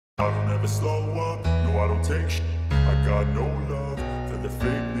I don't ever slow up, no I don't take shit. I got no love for the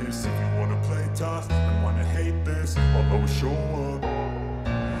fakeness. If you wanna play tough and wanna hate this, I'll always show up.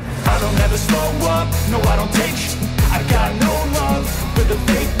 I don't ever slow up, no I don't take shit. I got no love for the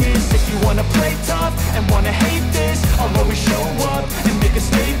fakeness. If you wanna play tough and wanna hate this, I'll always show up and make a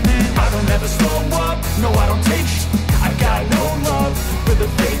statement. I don't ever slow up, no I don't take shit. I got no love for the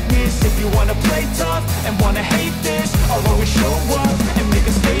fakeness. If you wanna play tough and wanna hate this, I'll always show up and make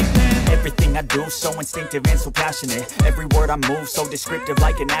a statement. Everything I do so instinctive and so passionate. Every word I move so descriptive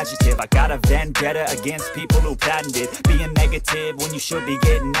like an adjective. I got a vendetta against people who patented being negative when you should be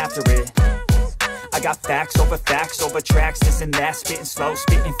getting after it. I got facts over tracks, this and that. Spitting slow,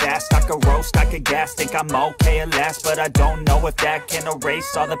 spitting fast. I could roast, I could gas. Think I'm okay at last, but I don't know if that can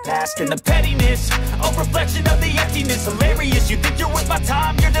erase all the past. And the pettiness, a reflection of the emptiness. Hilarious, you think you're worth my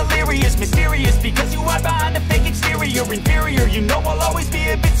time, you're delirious. Mysterious, because you hide behind a fake exterior. Inferior, you know I'll always be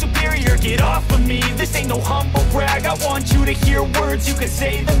a bit superior. Get off of me, this ain't no humble brag. I want you to hear words, you can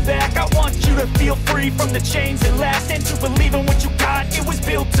say them back. I want you to feel free from the chains that last, and to believe in what you got, it was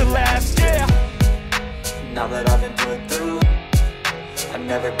built to last, yeah. Now that I've been put through, I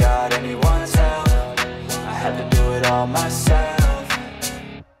never got anyone's help. I had to do it all myself.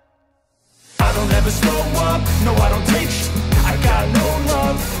 I don't ever slow up, no I don't take shit. I got no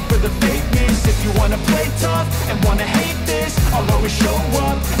love for the fakeness. If you wanna play tough and wanna hate this, I'll always show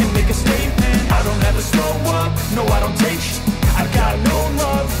up and make a statement. I don't ever slow up, no I don't take shit. I got no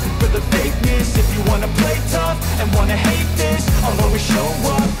love for the fakeness. If you wanna play tough and wanna hate this, I'll always show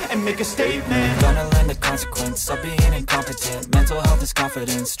up and make a statement. Gonna learn the consequence of being incompetent. Mental health is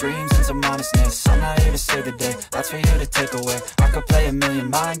confidence, dreams and some honestness. I'm not here to save the day, that's for you to take away. I could play a million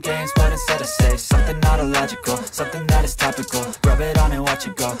mind games, but instead I say something not illogical, something that is topical. Rub it on and watch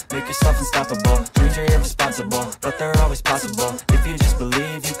it go, make yourself unstoppable. Dreams are irresponsible, but they're always possible. If you just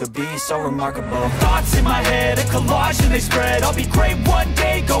believe, you could be so remarkable. Thoughts in my head, a collage and they spread. I'll be great one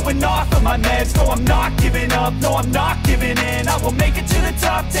day, going off of my meds. No, I'm not giving up, no, I'm not giving in. I will make it to the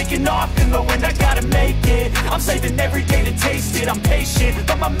top, taking off in the wind. I gotta make it, I'm saving every day to taste it. I'm patient,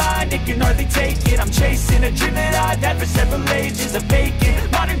 but my mind, it can hardly take it. I'm chasing a dream that I've had for several ages. A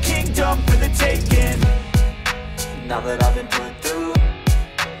vacant, modern kingdom for the taking. Now that I've been put through,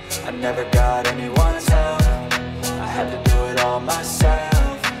 I never got anyone's help. I had to do it all myself.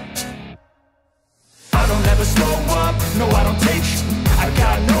 I don't ever slow up, no I don't take shit. I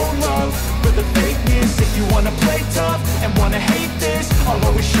got no love for the fakeness. If you wanna play tough and wanna hate this, I'll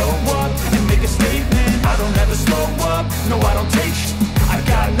always show up and make a statement. I don't ever slow up, no I don't take shit. I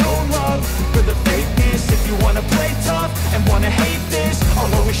got no love for the fakeness. If you wanna play tough and wanna hate this,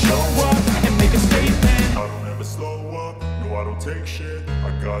 I'll always show up and make a statement. I don't ever slow up, no I don't take shit.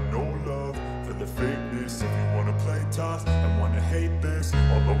 I got no love for the fakeness. If you wanna play tough and wanna hate this,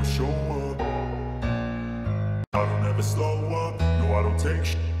 I'll always show up. I don't ever slow up, no I don't take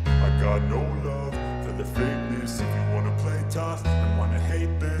shit. I got no love for the fakeness. If you wanna play tough and wanna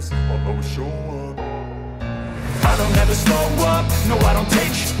hate this, I'll always show up. I don't ever slow up, no I don't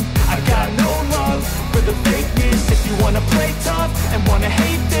take shit. I got no love for the fakeness. If you wanna play tough and wanna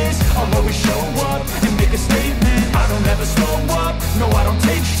hate this, I'll always show up and make a statement. I don't ever slow up, no I don't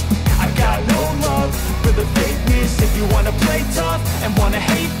take shit. I got no love for the fakeness. If you wanna play tough and wanna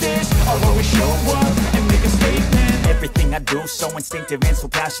hate this, I'll always show up and make a statement. Everything I do so instinctive and so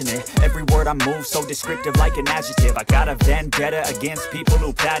passionate. Every word I move so descriptive like an adjective. I got a vendetta against people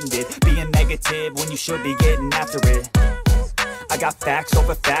who patented being negative when you should be getting after it. I got facts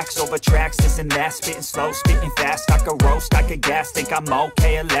over tracks, this and that. Spitting slow, spitting fast. I could roast, I could gas. Think I'm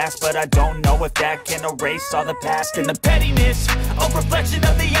okay at last, but I don't know if that can erase all the past. And the pettiness, a reflection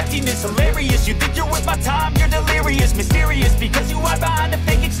of the emptiness. Hilarious, you think you're worth my time, you're delirious. Mysterious, because you hide behind a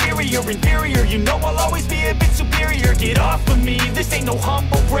fake exterior. Inferior, you know I'll always be a bit superior. Get off of me, this ain't no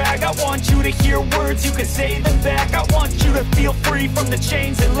humble brag. I want you to hear words, you can say them back. I want you to feel free from the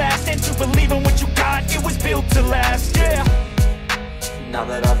chains that last, and to believe in what you got, it was built to last, yeah. Now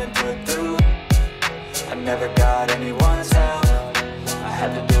that I've been put through, I never got anyone's help. I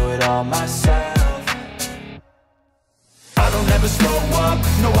had to do it all myself. I don't ever slow up,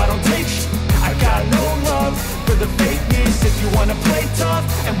 no I don't take shit. I got no love for the fakeness. If you wanna play tough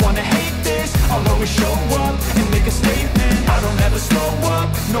and wanna hate this, I'll always show up and make a statement. I don't ever slow up,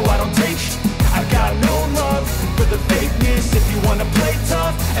 no I don't take shit. I got no love love for the fakeness. If you wanna play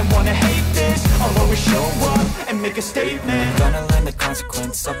tough and wanna hate this, I'll always show up and make a statement. Gonna learn the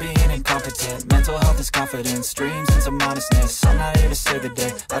consequence of being incompetent. Mental health is confidence, dreams and some honestness. I'm not here to save the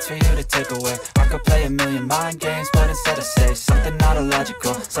day, that's for you to take away. I could play a million mind games, but instead I say something not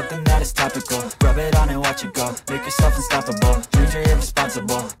illogical, something that is topical. Rub it on and watch it go, make yourself unstoppable. Dreams are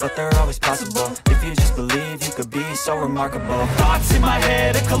irresponsible, but they're always possible. If you just believe, you could be so remarkable. Thoughts in my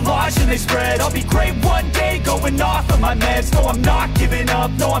head, a collage and they spread. I'll be great one day, going off of my meds. No, I'm not giving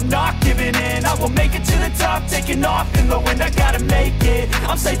up, no, I'm not giving in. I will make it to the top, taking off in the wind. I gotta make it,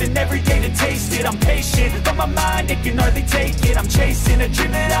 I'm saving every day to taste it. I'm patient, but my mind, it can hardly take it. I'm chasing a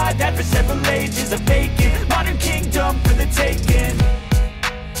dream that I've had for several ages. A vacant, modern kingdom for the taking.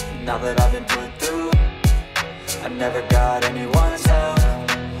 Now that I've been put through, I never got anyone's help.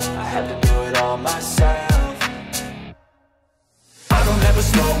 I had to do it all myself. I don't ever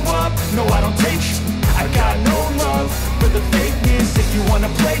slow up, no I don't take sh**. I got no love for the fakeness. If you wanna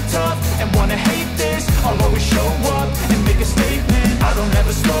play tough and wanna hate this, I'll always show up and make a statement. I don't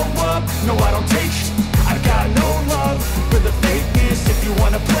ever slow up, no I don't take sh**. I got no love for the fakeness. If you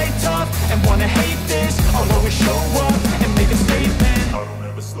wanna play tough and wanna hate this, I'll always show up and make a statement. I don't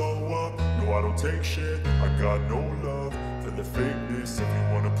ever slow up, no I don't take shit. I got no love for the fakeness. If you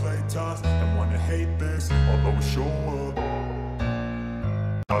wanna play tough and wanna hate this, I'll always show up.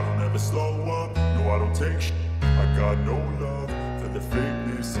 I don't ever slow up, no I don't take shit. I got no love for the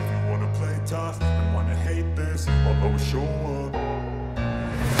fakeness. If you wanna play tough and wanna hate this, I'll always show up.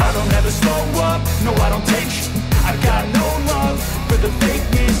 I don't ever slow up, no I don't take sh**. I got no love for the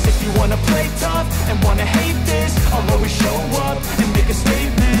fakeness. If you wanna play tough and wanna hate this, I'll always show up and make a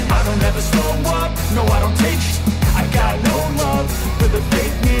statement. I don't ever slow up, no I don't take sh**. I got no love for the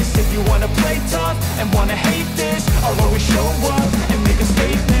fakeness. If you wanna play tough and wanna hate this, I'll always show up and make a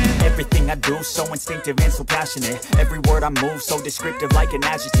statement. Everything I do so instinctive and so passionate. Every word I move so descriptive like an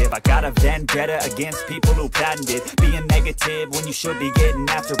adjective. I got a vendetta against people who patented being negative when you should be getting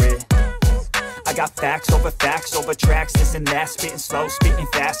after it. I got facts over tracks, this and that. Spitting slow, spitting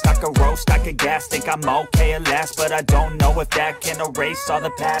fast, I could roast, I could gas. Think I'm okay at last, but I don't know if that can erase all the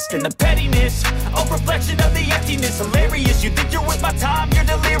past. And the pettiness, a reflection of the emptiness. Hilarious, you think you're worth my time, you're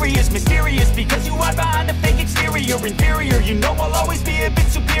delirious. Mysterious, because you hide behind a fake exterior. Inferior, you know I'll always be a bit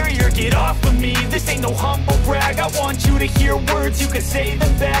superior. Get off of me, this ain't no humble brag. I want you to hear words, you can say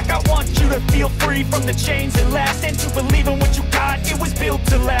them back. I want you to feel free from the chains that last, and to believe in what you got, it was built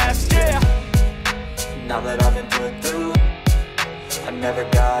to last, yeah. Now that I've been put through, I never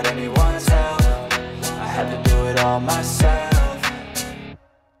got anyone's help. I had to do it all myself.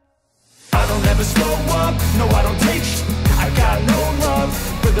 I don't ever slow up, no I don't take sh**. I got no love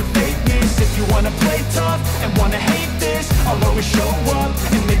for the fakeness. If you wanna play tough and wanna hate this, I'll always show up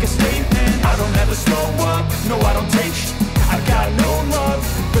and make a statement. I don't ever slow up, no I don't take sh**. I got no love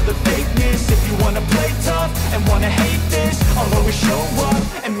for the fakeness. If you wanna play tough and wanna hate this, I'll always show up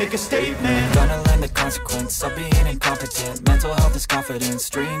and make a statement. Gonna learn the consequence of being incompetent. Mental health is confidence,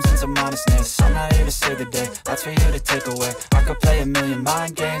 dreams and some honestness. I'm not here to save the day, that's for you to take away. I could play a million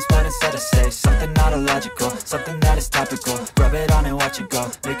mind games, but instead I say something not illogical, something that is topical. Rub it on and watch it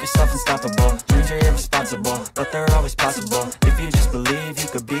go, make yourself unstoppable. Dreams are irresponsible, but they're always possible. If you just believe, you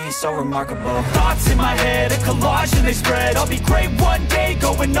could be so remarkable. Thoughts in my head, a collage and they spread. I'll be great one day,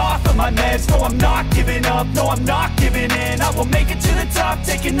 going off of my meds. No, I'm not giving up, no, I'm not giving in. I will make it to the top,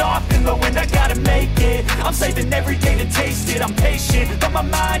 taking off in the wind. I gotta make it, I'm saving every day to taste it. I'm patient, but my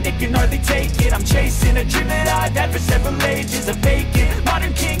mind, it can hardly take it. I'm chasing a dream that I've had for several ages. A vacant,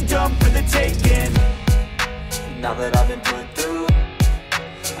 modern kingdom for the taking. Now that I've been put through,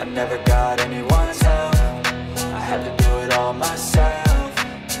 I never got anyone's help. I had to do it all myself.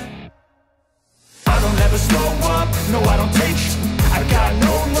 I don't ever slow up, no I don't take sh**. I got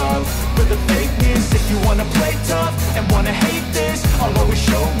no love for the fakeness. If you wanna play tough and wanna hate this, I'll always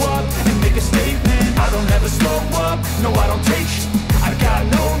show up and make a statement. I don't ever slow up, no I don't take sh**. I got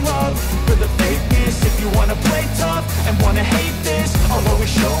no love for the fakeness. If you wanna play tough and wanna hate this, I'll always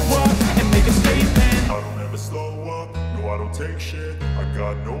show up and make a statement. I don't ever slow up, no I don't take shit. I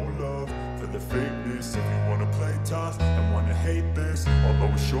got no love for the fakeness. If you wanna play tough and wanna hate this, I'll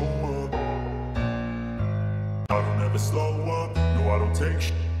always show up. I don't ever slow up, no I don't take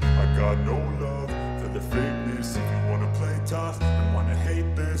shit. I got no love for the fakeness. If you wanna play tough and wanna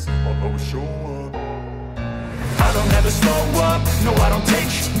hate this, I'll always show up. I don't ever slow up, no I don't take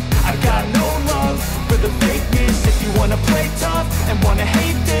sh**. I got no love for the fakeness. If you wanna play tough and wanna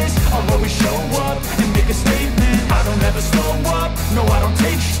hate this, I'll always show up and make a statement. I don't ever slow up, no I don't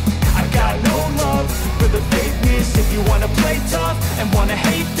take sh**. I got no love for the fakeness. If you wanna play tough and wanna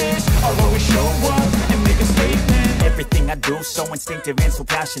hate this, I'll always show up and make a statement. do, so instinctive and so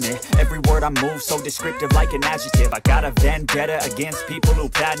passionate. Every word I move, so descriptive like an adjective. I got a vendetta against people who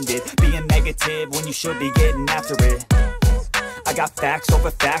patented being negative when you should be getting after it. I got facts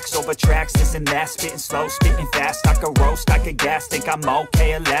over tracks, this and that, spitting slow, spitting fast. I could roast, I could gas, think I'm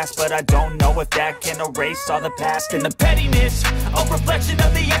okay at last, but I don't know if that can erase all the past. And the pettiness, a reflection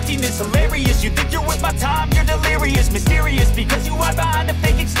of the emptiness. Hilarious, you think you're with my time, you're delirious. Mysterious, because you hide behind a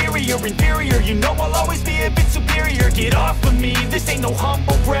fake exterior. Inferior, you know I'll always be a bit superior. Get off of me, this ain't no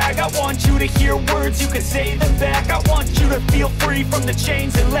humble brag. I want you to hear words, you can say them back. I want you to feel free from the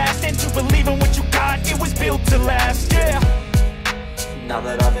chains that last, and to believe in what you got, it was built to last, yeah. Now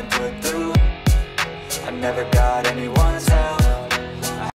that I've been put through, I never got